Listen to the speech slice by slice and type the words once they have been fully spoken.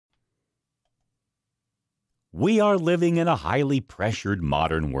We are living in a highly pressured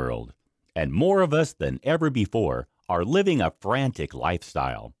modern world, and more of us than ever before are living a frantic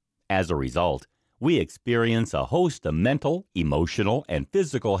lifestyle. As a result, we experience a host of mental, emotional, and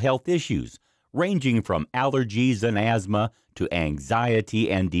physical health issues, ranging from allergies and asthma to anxiety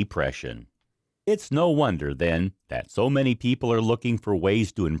and depression. It's no wonder, then, that so many people are looking for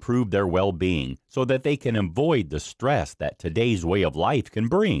ways to improve their well-being so that they can avoid the stress that today's way of life can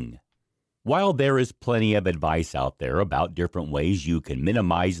bring. While there is plenty of advice out there about different ways you can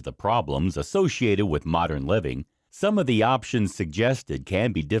minimize the problems associated with modern living, some of the options suggested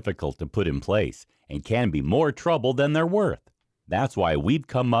can be difficult to put in place and can be more trouble than they're worth. That's why we've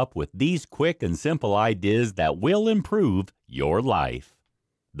come up with these quick and simple ideas that will improve your life.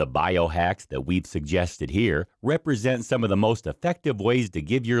 The biohacks that we've suggested here represent some of the most effective ways to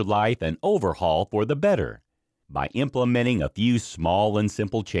give your life an overhaul for the better. By implementing a few small and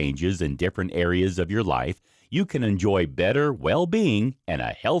simple changes in different areas of your life, you can enjoy better well-being and a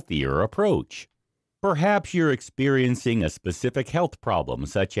healthier approach. Perhaps you're experiencing a specific health problem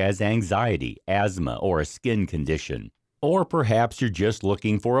such as anxiety, asthma, or a skin condition. Or perhaps you're just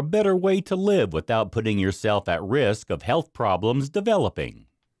looking for a better way to live without putting yourself at risk of health problems developing.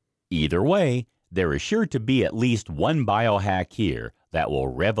 Either way, there is sure to be at least one biohack here that will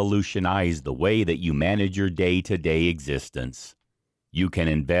revolutionize the way that you manage your day-to-day existence. You can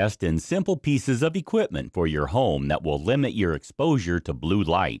invest in simple pieces of equipment for your home that will limit your exposure to blue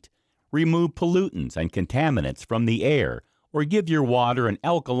light, remove pollutants and contaminants from the air, or give your water an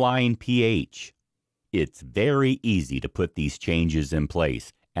alkaline pH. It's very easy to put these changes in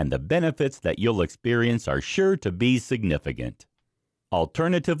place, and the benefits that you'll experience are sure to be significant.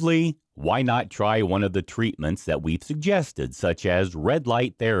 Alternatively, why not try one of the treatments that we've suggested, such as red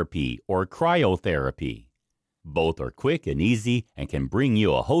light therapy or cryotherapy? Both are quick and easy and can bring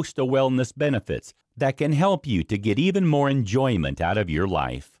you a host of wellness benefits that can help you to get even more enjoyment out of your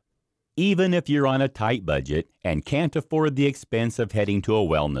life. Even if you're on a tight budget and can't afford the expense of heading to a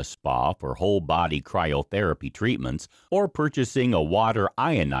wellness spa for whole-body cryotherapy treatments or purchasing a water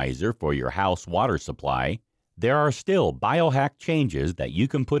ionizer for your house water supply, there are still biohack changes that you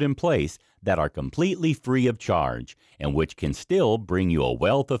can put in place that are completely free of charge and which can still bring you a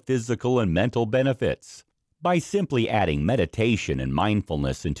wealth of physical and mental benefits. By simply adding meditation and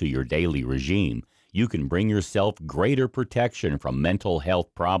mindfulness into your daily regime, you can bring yourself greater protection from mental health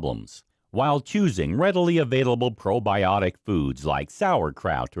problems, while choosing readily available probiotic foods like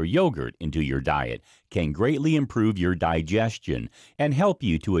sauerkraut or yogurt into your diet can greatly improve your digestion and help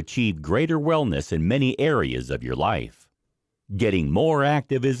you to achieve greater wellness in many areas of your life. Getting more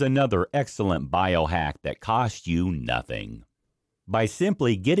active is another excellent biohack that costs you nothing. By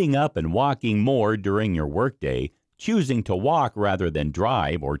simply getting up and walking more during your workday, choosing to walk rather than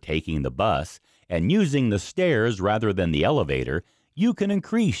drive or taking the bus, and using the stairs rather than the elevator, you can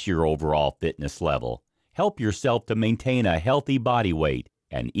increase your overall fitness level, help yourself to maintain a healthy body weight,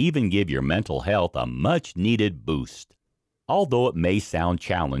 and even give your mental health a much-needed boost. Although it may sound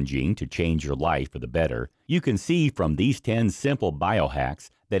challenging to change your life for the better, you can see from these 10 simple biohacks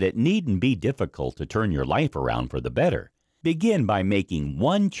that it needn't be difficult to turn your life around for the better. Begin by making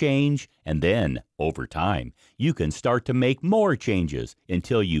one change, and then, over time, you can start to make more changes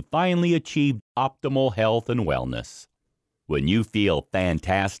until you finally achieve optimal health and wellness. When you feel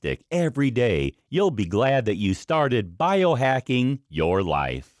fantastic every day, you'll be glad that you started biohacking your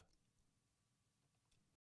life.